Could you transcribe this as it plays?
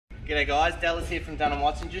G'day guys, Dallas here from Dunn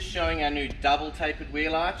Watson, just showing our new double tapered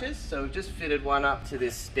wheel arches. So we've just fitted one up to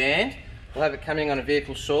this stand. We'll have it coming on a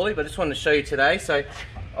vehicle shortly, but I just wanted to show you today. So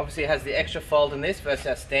obviously it has the extra fold in this versus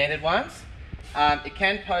our standard ones. It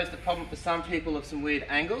can pose the problem for some people of some weird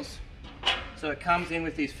angles. So it comes in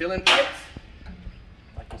with these fill-in plates,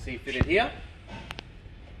 like you can see fitted here.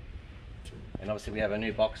 And obviously we have our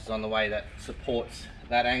new boxes on the way that supports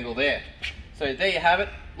that angle there. So there you have it,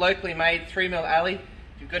 locally made 3mm alley.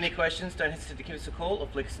 If you've got any questions, don't hesitate to give us a call or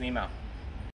flick us an email.